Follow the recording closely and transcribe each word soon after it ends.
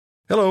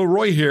Hello,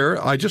 Roy here.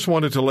 I just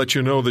wanted to let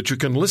you know that you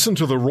can listen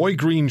to The Roy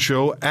Green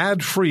Show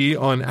ad-free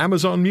on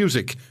Amazon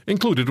Music,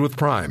 included with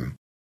Prime.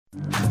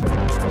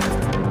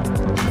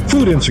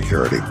 Food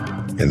insecurity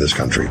in this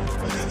country,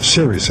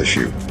 serious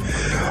issue.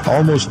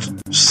 Almost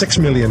 6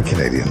 million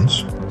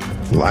Canadians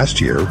last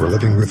year were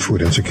living with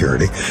food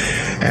insecurity,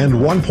 and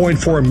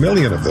 1.4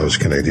 million of those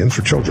Canadians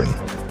were children.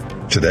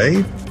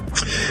 Today,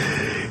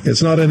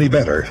 it's not any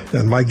better,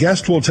 and my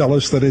guest will tell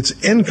us that it's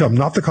income,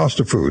 not the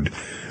cost of food,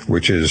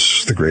 which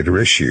is the greater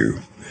issue.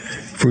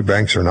 Food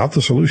banks are not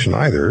the solution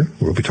either.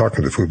 We'll be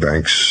talking to the Food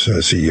Bank's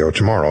CEO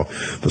tomorrow.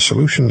 The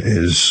solution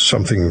is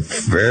something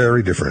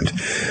very different.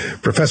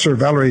 Professor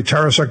Valerie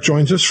Tarasuk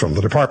joins us from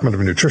the Department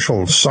of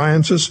Nutritional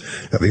Sciences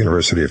at the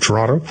University of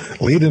Toronto,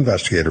 lead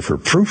investigator for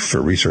Proof,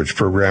 a research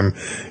program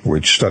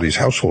which studies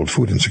household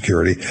food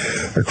insecurity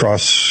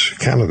across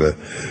Canada.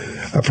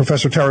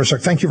 Professor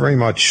Tarasuk, thank you very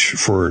much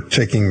for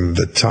taking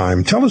the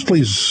time. Tell us,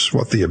 please,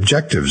 what the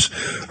objectives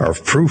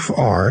of Proof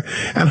are,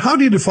 and how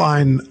do you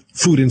define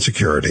food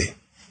insecurity?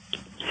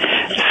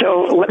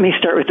 So let me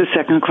start with the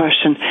second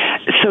question.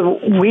 So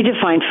we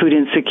define food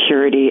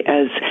insecurity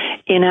as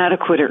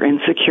inadequate or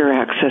insecure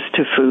access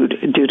to food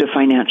due to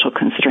financial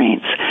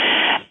constraints.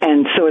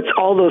 And so it's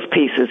all those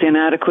pieces,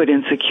 inadequate,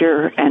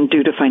 insecure, and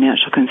due to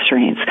financial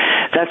constraints.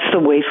 That's the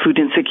way food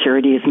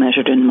insecurity is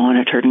measured and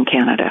monitored in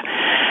Canada.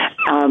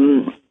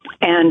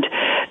 And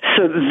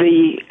so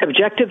the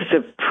objectives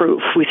of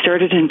Proof, we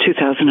started in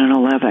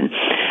 2011,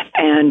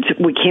 and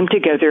we came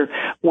together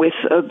with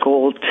a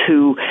goal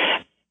to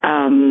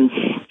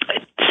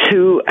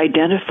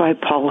identify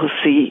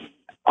policy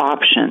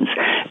options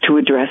to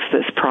address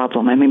this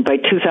problem. I mean, by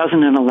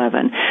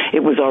 2011,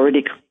 it was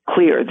already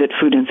clear that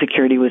food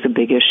insecurity was a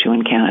big issue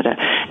in Canada,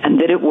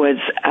 and that it was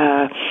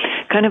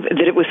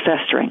that it was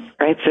festering,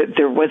 right? That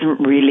there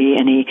wasn't really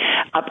any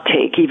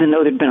uptake, even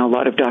though there'd been a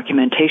lot of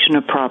documentation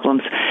of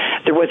problems.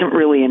 There wasn't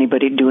really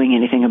anybody doing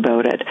anything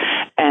about it,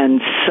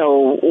 and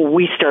so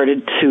we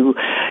started to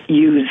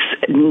use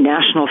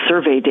national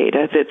survey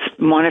data that's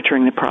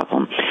monitoring the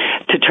problem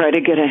to try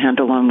to get a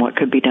handle on what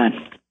could be done.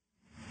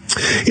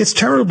 It's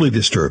terribly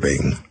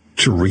disturbing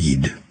to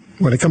read,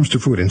 when it comes to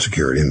food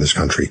insecurity in this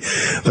country,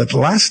 that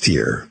last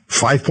year,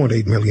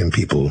 5.8 million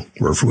people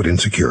were food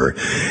insecure,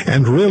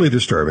 and really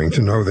disturbing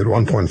to know that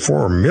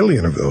 1.4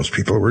 million of those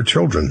people were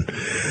children.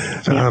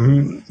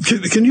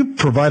 Can you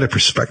provide a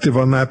perspective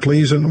on that,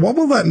 please? And what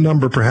will that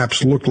number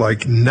perhaps look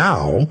like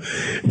now,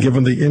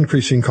 given the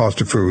increasing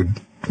cost of food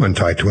when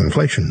tied to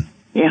inflation?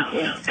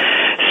 Yeah.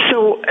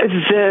 So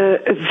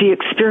the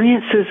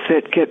experiences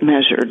that get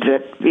measured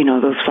that,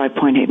 those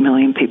 5.8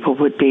 million people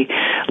would be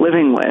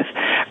living with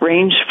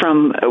range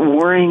from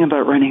worrying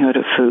about running out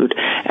of food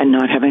and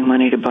not having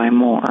money to buy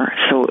more.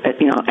 So,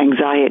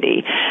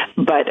 anxiety,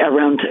 but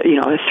around,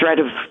 a threat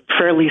of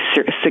fairly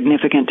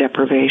significant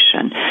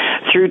deprivation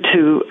through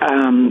to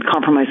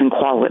compromising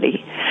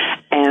quality.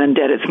 And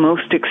at its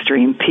most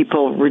extreme,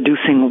 people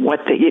reducing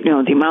what they eat,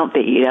 the amount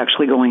they eat,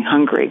 actually going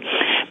hungry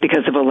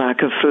because of a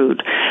lack of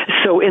food.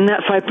 So in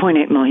that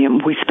 5.8 million,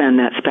 we span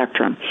that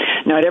spectrum.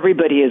 Not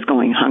everybody is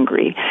going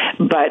hungry,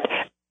 but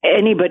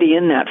anybody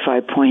in that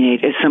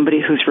 5.8 is somebody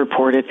who's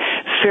reported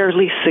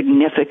fairly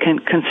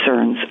significant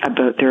concerns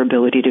about their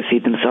ability to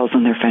feed themselves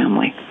and their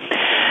family.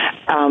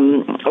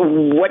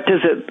 What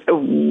does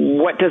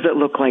it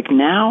look like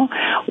now?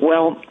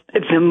 Well,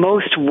 the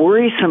most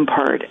worrisome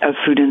part of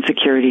food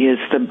insecurity is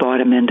the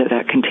bottom end of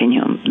that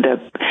continuum,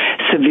 the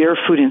severe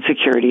food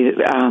insecurity.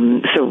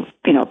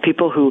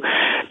 People who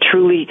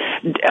truly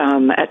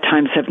at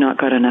times have not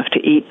got enough to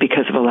eat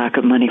because of a lack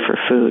of money for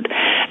food.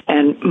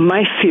 And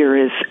my fear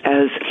is,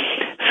 as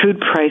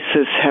food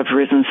prices have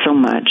risen so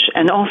much,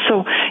 and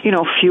also,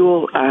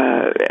 fuel,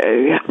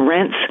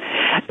 rents,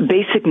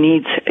 basic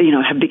needs,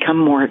 have become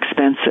more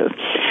expensive.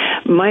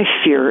 My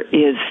fear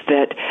is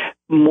that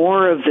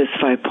more of this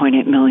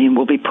 5.8 million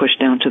will be pushed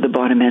down to the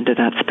bottom end of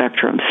that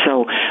spectrum.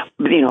 So,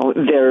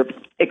 their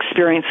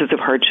experiences of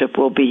hardship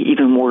will be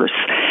even worse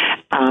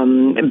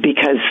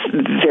because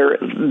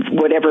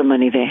whatever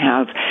money they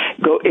have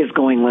is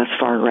going less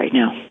far right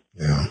now.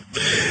 Yeah.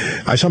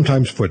 I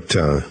sometimes put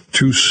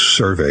two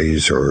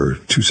surveys or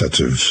two sets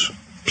of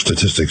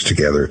statistics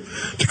together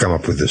to come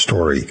up with this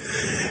story.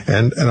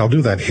 And I'll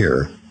do that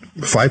here.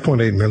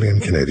 5.8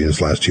 million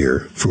Canadians last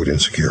year, food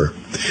insecure.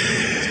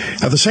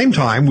 At the same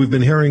time, we've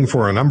been hearing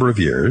for a number of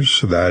years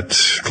that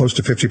close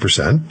to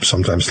 50%,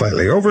 sometimes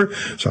slightly over,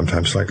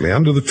 sometimes slightly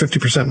under the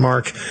 50%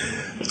 mark,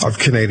 of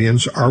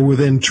Canadians are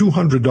within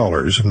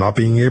 $200 of not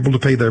being able to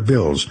pay their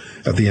bills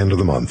at the end of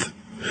the month.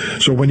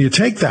 So when you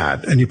take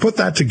that and you put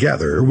that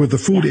together with the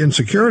food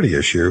insecurity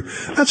issue,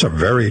 that's a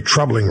very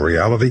troubling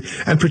reality,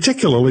 and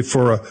particularly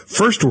for a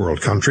first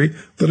world country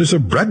that is a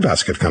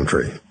breadbasket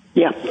country.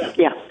 Yeah,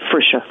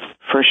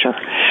 for sure.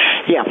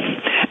 Yeah.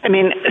 I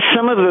mean,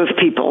 some of those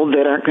people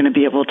that aren't going to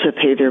be able to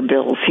pay their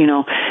bills,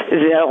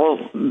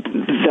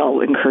 they'll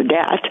incur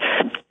debt.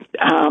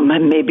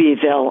 maybe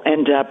they'll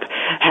end up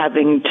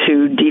having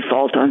to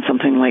default on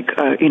something like,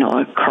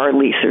 a car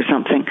lease or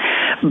something.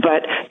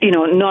 But,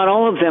 not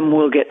all of them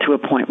will get to a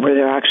point where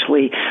they're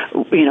actually,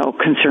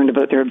 concerned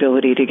about their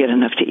ability to get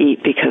enough to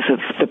eat because of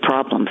the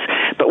problems.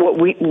 But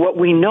what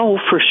we know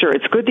for sure,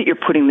 it's good that you're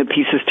putting the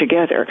pieces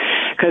together,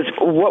 because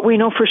what we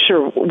know for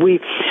sure, we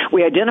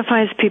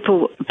identify as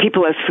people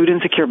as food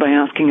insecure by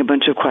asking a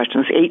bunch of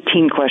questions,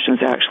 18 questions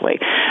actually,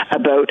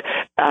 about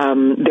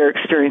their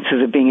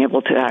experiences of being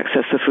able to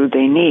access the food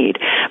they need.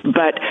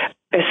 But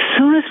as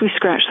soon as we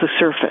scratch the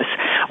surface,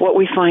 what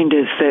we find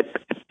is that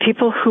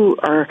people who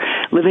are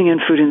living in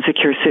food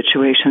insecure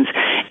situations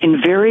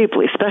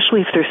invariably,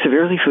 especially if they're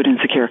severely food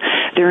insecure,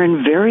 they're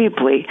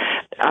invariably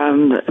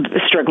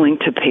struggling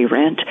to pay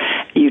rent,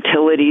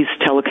 utilities,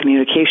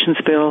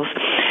 telecommunications bills.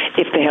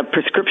 If they have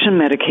prescription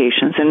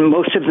medications, and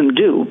most of them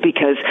do,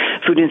 because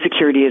food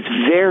insecurity is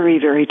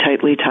very, very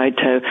tightly tied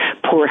to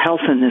poor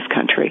health in this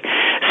country.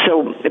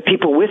 So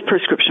people with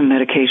prescription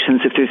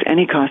medications, if there's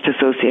any cost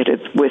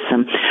associated with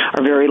them,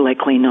 are very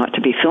likely not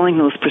to be filling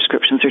those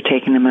prescriptions or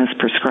taking them as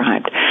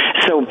prescribed.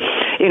 So,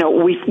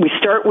 we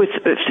start with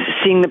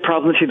seeing the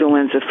problem through the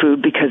lens of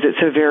food because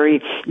it's a very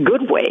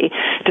good way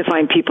to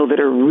find people that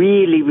are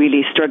really,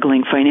 really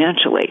struggling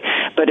financially.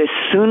 But as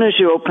soon as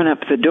you open up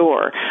the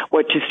door,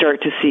 what you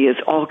start to see is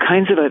all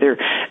kinds of other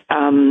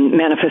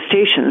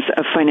manifestations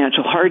of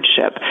financial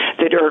hardship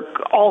that are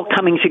all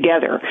coming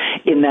together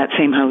in that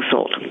same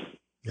household.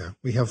 Yeah,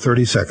 we have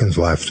 30 seconds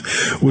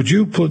left. Would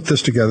you put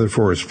this together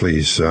for us,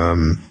 please?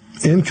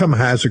 Income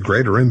has a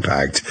greater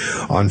impact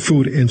on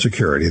food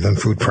insecurity than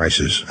food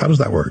prices. How does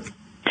that work?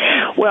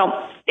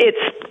 Well, it's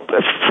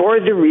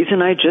for the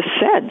reason I just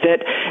said,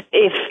 that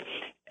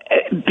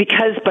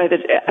because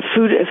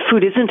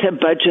food isn't a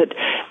budget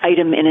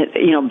item in it,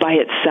 by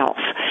itself,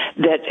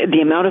 that the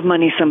amount of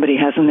money somebody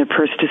has in their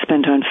purse to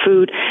spend on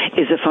food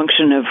is a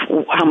function of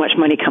how much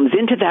money comes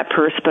into that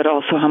purse, but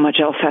also how much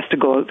else has to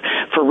go out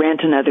for rent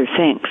and other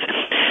things.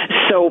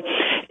 So,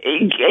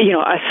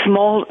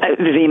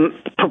 the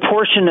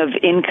proportion of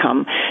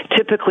income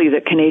typically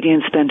that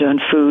Canadians spend on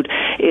food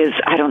is,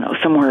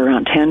 somewhere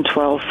around 10,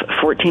 12,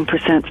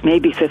 14%,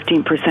 maybe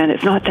 15%.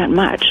 It's not that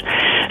much.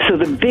 So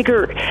the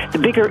bigger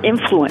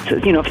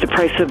influences, if the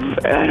price of,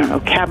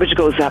 cabbage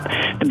goes up,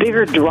 the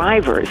bigger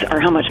drivers are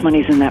how much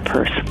money's in that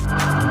purse.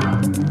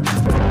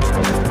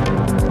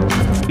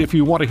 If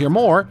you want to hear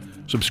more,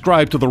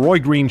 subscribe to The Roy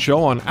Green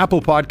Show on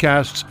Apple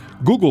Podcasts,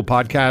 Google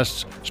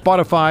Podcasts,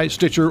 Spotify,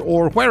 Stitcher,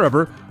 or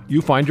wherever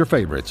you find your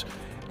favorites.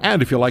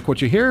 And if you like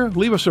what you hear,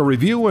 leave us a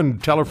review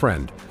and tell a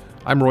friend.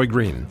 I'm Roy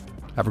Green.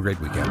 Have a great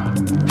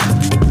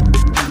weekend.